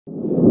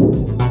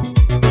What's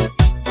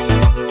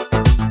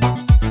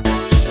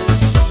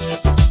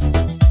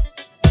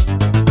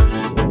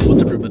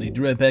up everybody,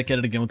 DueRag back at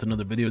it again with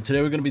another video.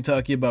 Today we're going to be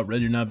talking about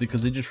Ready or Not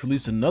because they just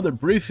released another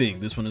briefing.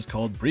 This one is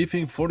called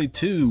Briefing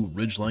 42,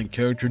 Ridgeline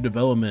Character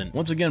Development.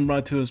 Once again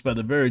brought to us by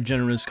the very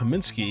generous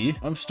Kaminsky.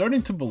 I'm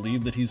starting to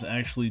believe that he's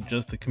actually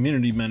just the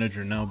community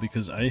manager now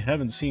because I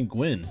haven't seen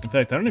Gwen. In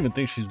fact, I don't even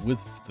think she's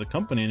with the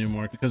company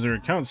anymore because her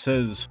account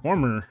says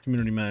former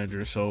community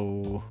manager,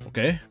 so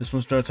okay. This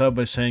one starts out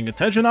by saying,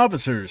 "Attention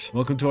officers,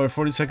 welcome to our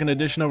 42nd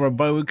edition of our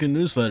bi-weekly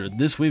newsletter.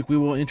 This week we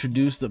will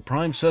introduce the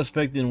prime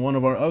suspect in one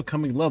of our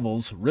upcoming levels,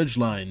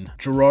 Ridgeline,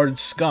 Gerard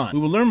Scott. We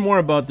will learn more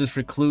about this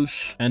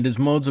recluse and his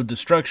modes of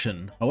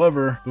destruction.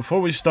 However, before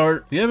we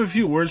start, we have a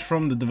few words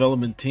from the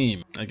development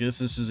team." I guess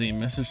this is a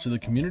message to the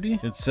community.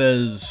 It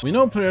says, "We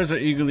know players are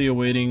eagerly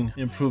awaiting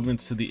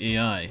improvements to the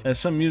AI. As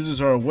some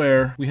users are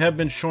aware, we have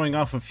been showing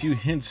off a few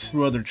hints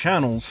through other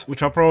channels,"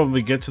 which I'll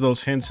probably get to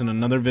those hints in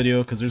another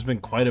video because there's been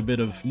quite a bit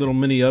of little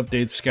mini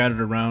updates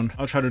scattered around.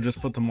 I'll try to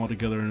just put them all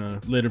together in a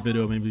later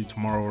video, maybe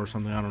tomorrow or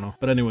something, I don't know.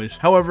 But anyways,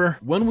 however,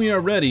 when we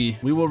are ready,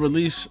 we will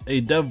release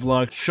a dev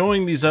vlog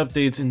showing these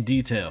updates in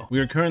detail. We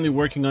are currently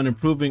working on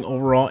improving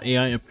overall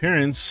AI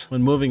appearance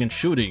when moving and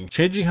shooting,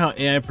 changing how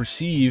AI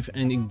perceive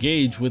and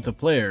engage with the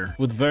player,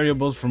 with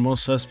variables for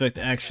most suspect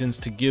actions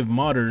to give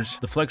modders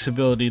the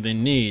flexibility they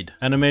need.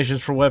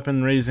 Animations for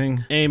weapon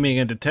raising, aiming,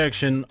 and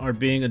detection are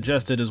being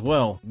adjusted as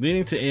well,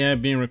 leading to AI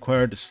being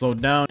required to slow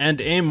down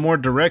and aim more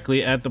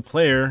directly at the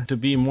player to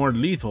be more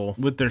lethal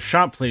with their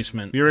shot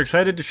placement. We are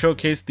excited to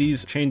showcase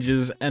these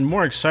changes and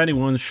more exciting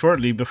ones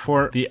shortly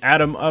before the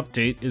Atom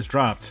update is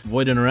dropped.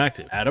 Void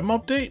Interactive. Atom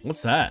update?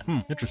 What's that?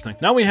 Interesting.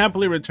 Now we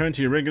happily return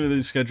to your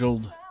regularly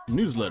scheduled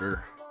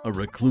newsletter. A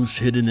recluse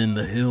hidden in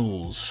the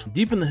hills.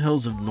 Deep in the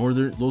hills of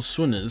northern Los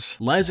Sueños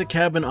lies a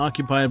cabin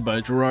occupied by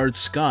Gerard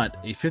Scott,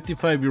 a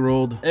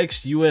 55-year-old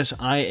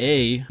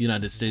ex-USIA,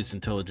 United States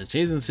Intelligence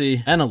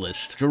Agency,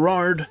 analyst.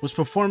 Gerard was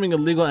performing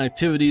illegal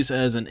activities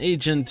as an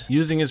agent,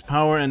 using his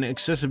power and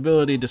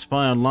accessibility to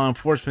spy on law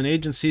enforcement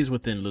agencies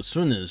within Los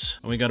Sueños.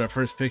 And we got our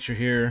first picture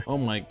here. Oh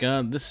my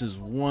god, this is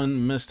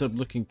one messed up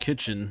looking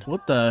kitchen.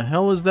 What the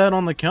hell is that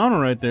on the counter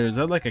right there? Is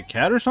that like a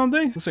cat or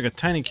something? Looks like a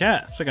tiny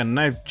cat. It's like a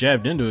knife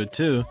jabbed into it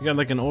too. You got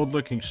like an old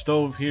looking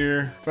stove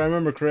here. If I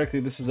remember correctly,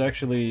 this is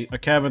actually a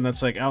cabin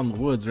that's like out in the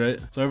woods, right?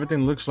 So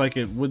everything looks like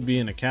it would be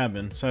in a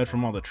cabin, aside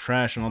from all the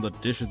trash and all the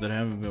dishes that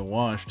haven't been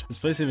washed. Does this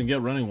place even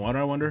get running water,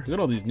 I wonder? Look at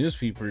all these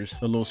newspapers.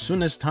 The Los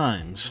Sueños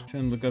Times.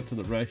 Trying to look up to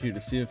the right here to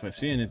see if I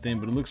see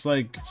anything, but it looks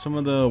like some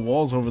of the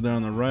walls over there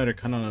on the right are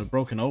kind of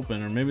broken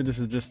open, or maybe this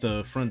is just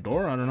a front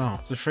door, I don't know.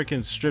 It's a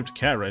freaking stripped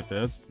cat right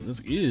there.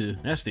 That's ew,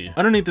 nasty.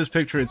 Underneath this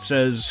picture it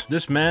says,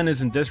 "This man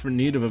is in desperate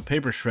need of a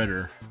paper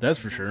shredder." That's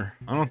for sure.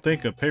 I don't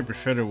think a paper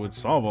shredder would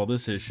solve all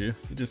this issue.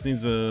 It just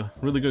needs a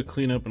really good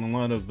cleanup and a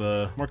lot of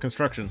more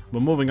construction.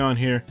 But moving on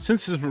here,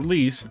 since his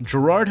release,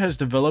 Gerard has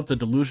developed a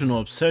delusional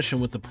obsession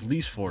with the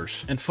police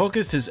force and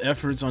focused his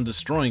efforts on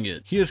destroying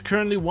it. He is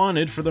currently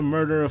wanted for the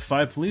murder of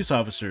 5 police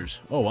officers.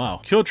 Oh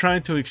wow. Killed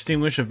trying to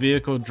extinguish a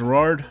vehicle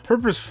Gerard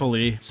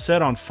purposefully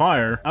set on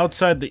fire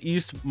outside the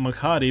East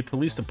Makati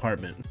Police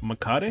Department.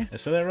 Makati? I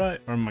said that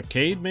right? Or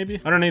Makade maybe?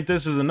 Underneath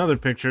this is another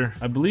picture.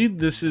 I believe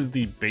this is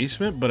the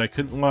basement, but I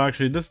couldn't, well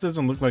actually this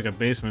doesn't look like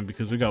a basement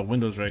because we got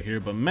windows right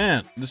here, but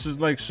man, this is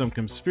like some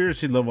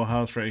conspiracy level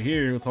house right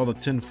here with all the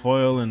tin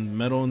foil and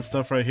metal and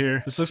stuff right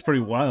here. This looks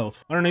pretty wild.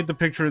 Underneath the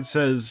picture it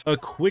says, "A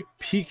quick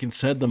peek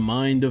inside the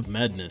mind of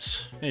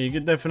madness." Hey, you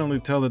can definitely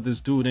tell that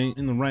this dude ain't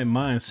in the right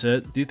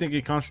mindset. Do you think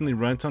he constantly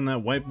writes on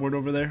that whiteboard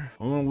over there?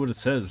 I don't know what it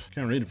says.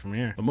 Can't read it from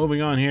here. But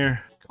moving on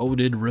here.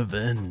 Coded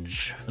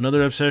revenge.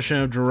 Another obsession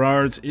of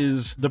Gerard's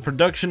is the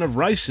production of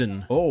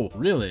ricin. Oh,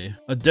 really?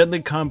 A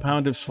deadly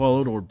compound if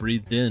swallowed or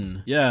breathed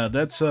in. Yeah,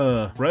 that's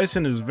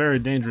ricin is very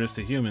dangerous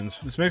to humans.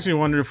 This makes me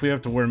wonder if we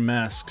have to wear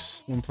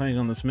masks when playing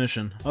on this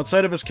mission.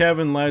 Outside of his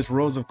cabin lies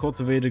rows of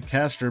cultivated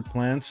castor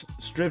plants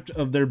stripped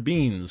of their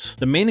beans,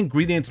 the main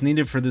ingredients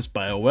needed for this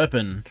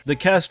bioweapon. The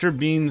castor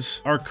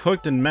beans are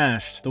cooked and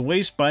mashed, the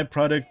waste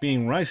byproduct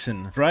being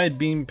ricin. Dried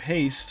bean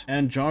paste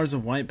and jars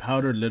of white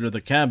powder litter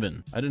the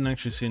cabin. I didn't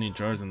actually see any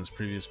jars in this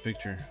previous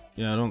picture.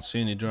 Yeah, I don't see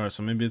any jars,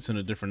 so maybe it's in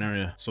a different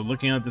area. So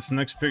looking at this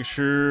next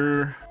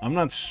picture, I'm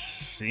not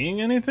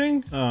seeing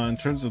anything in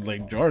terms of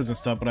like jars and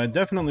stuff, but I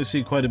definitely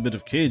see quite a bit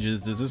of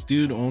cages. Does this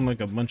dude own like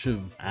a bunch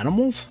of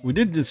animals? We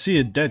did just see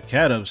a dead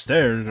cat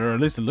upstairs, or at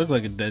least it looked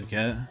like a dead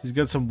cat. He's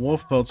got some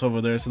wolf pelts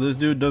over there, so this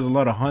dude does a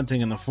lot of hunting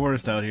in the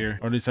forest out here,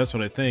 or at least that's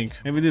what I think.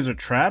 Maybe these are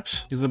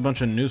traps? Here's a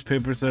bunch of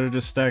newspapers that are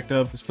just stacked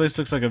up. This place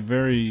looks like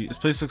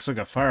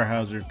a fire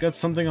hazard. Got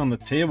something on the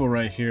table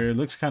right here. It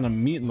looks kind of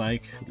meaty.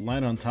 meat-like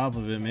light on top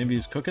of it. Maybe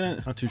he's cooking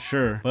it? Not too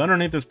sure. But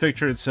underneath this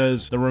picture it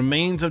says, the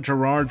remains of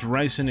Gerard's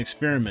ricin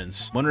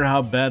experiments. Wonder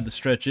how bad the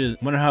stretch is.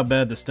 Wonder how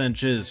bad the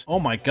stench is. Oh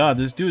my god,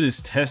 this dude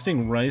is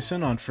testing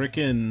ricin on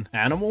freaking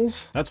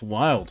animals? That's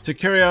wild. To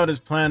carry out his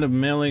plan of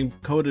mailing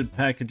coded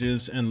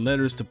packages and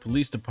letters to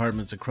police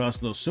departments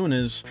across Los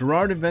Sunes,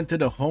 Gerard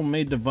invented a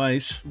homemade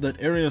device that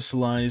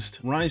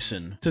aerosolized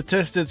ricin. To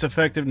test its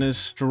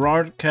effectiveness,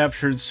 Gerard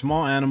captured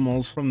small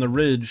animals from the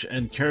ridge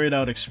and carried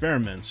out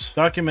experiments,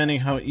 documenting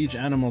how each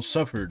animal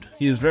suffered.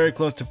 He is very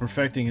close to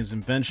perfecting his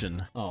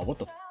invention. Oh, what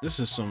the f? This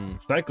is some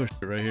psycho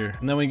shit right here.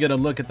 And then we get a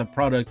look at the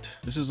product.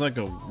 This is like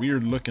a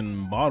weird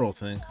looking bottle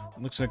thing.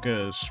 It looks like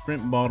a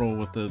Sprint bottle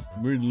with a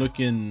weird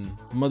looking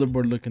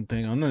motherboard looking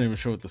thing. I'm not even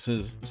sure what this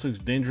is. This looks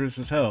dangerous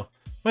as hell.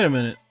 Wait a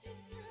minute.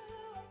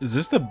 Is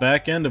this the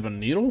back end of a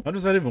needle? How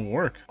does that even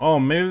work? Oh,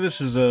 maybe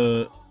this is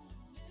a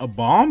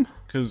bomb?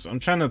 Because I'm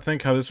trying to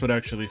think how this would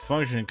actually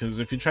function, because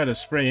if you try to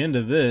spray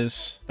into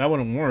this, that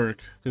wouldn't work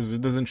because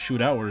it doesn't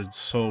shoot outwards,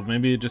 so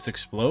maybe it just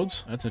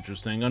explodes? That's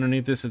interesting.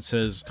 Underneath this it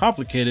says,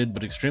 complicated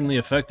but extremely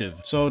effective.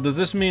 So does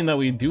this mean that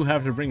we do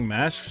have to bring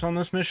masks on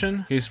this mission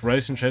in case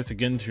ricin tries to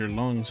get into your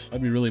lungs?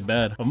 That'd be really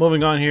bad. But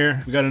moving on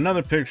here, we got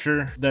another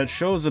picture that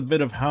shows a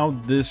bit of how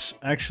this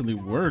actually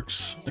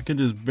works. I can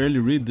just barely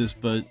read this,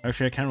 but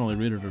actually I can't really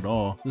read it at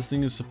all. This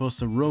thing is supposed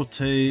to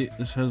rotate.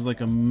 This has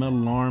like a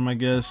metal arm, I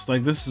guess.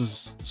 Like this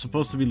is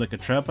supposed to be like a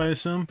trap, I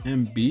assume.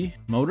 MB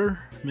motor,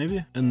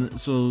 maybe?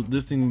 And so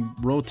this thing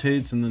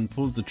rotates and then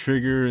pulls the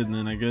trigger, and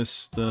then I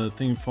guess the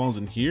thing falls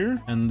in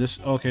here. And this,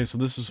 okay, so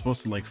this is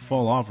supposed to like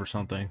fall off or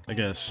something, I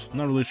guess. I'm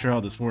not really sure how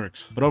this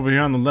works. But over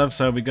here on the left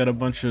side, we got a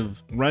bunch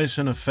of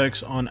ricin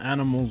effects on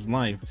animals'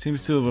 life. It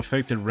seems to have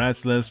affected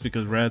rats less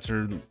because rats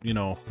are, you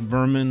know,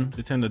 vermin.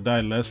 They tend to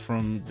die less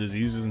from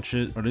diseases and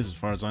shit, or at least as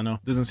far as I know.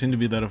 Doesn't seem to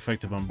be that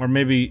effective on, or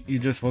maybe you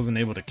just wasn't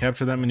able to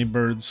capture that many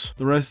birds.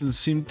 The ricin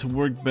seem to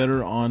work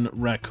better on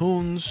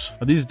raccoons.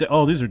 Are these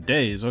these are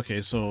days.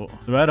 Okay, so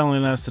the rat only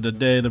lasted a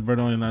day, the bird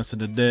only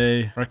lasted a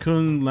day,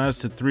 raccoon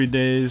lasted 3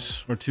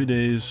 days or 2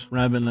 days,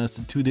 rabbit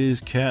lasted 2 days,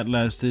 cat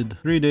lasted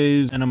 3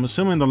 days, and I'm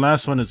assuming the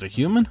last one is a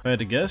human, if I had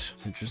to guess.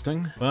 It's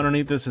interesting. But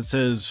underneath this it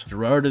says,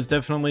 Gerard is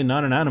definitely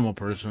not an animal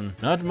person,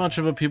 not much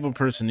of a people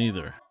person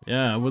either.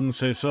 Yeah, I wouldn't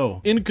say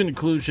so. In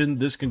conclusion,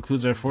 this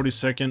concludes our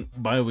 42nd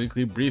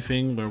bi-weekly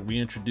briefing where we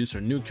introduce our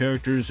new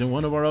characters in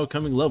one of our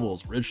upcoming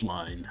levels,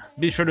 Ridgeline.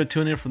 Be sure to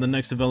tune in for the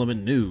next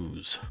development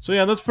news. So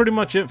yeah, that's pretty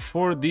much it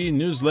for the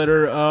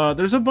newsletter.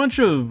 There's a bunch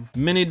of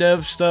mini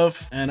dev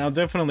stuff, and I'll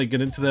definitely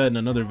get into that in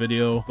another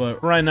video,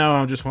 but right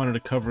now I just wanted to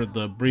cover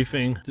the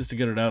briefing just to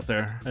get it out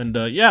there. And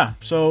yeah,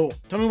 so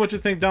tell me what you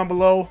think down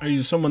below. Are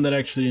you someone that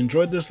actually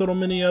enjoyed this little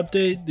mini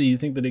update? Do you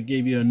think that it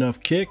gave you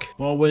enough kick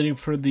while waiting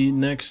for the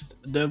next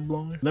dev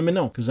blog? Let me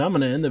know, because I'm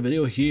going to end the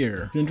video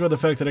here. If you enjoy the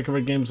fact that I cover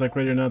games like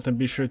Ready or Not, then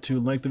be sure to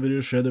like the video,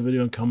 share the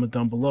video, and comment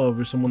down below. If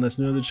you're someone that's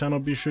new to the channel,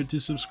 be sure to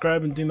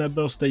subscribe and ding that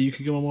bell so that you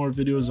can get more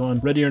videos on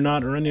Ready or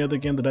Not or any other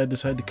game that I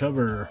decide to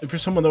cover. If you're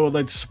someone that would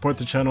like to support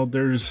the channel,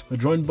 there's a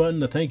join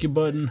button, a thank you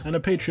button, and a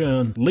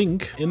Patreon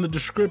link in the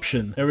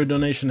description. Every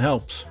donation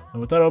helps.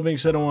 And with that all being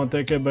said, I want to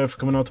thank everybody for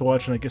coming out to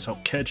watch, and I guess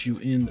I'll catch you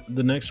in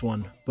the next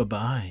one.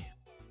 Bye-bye.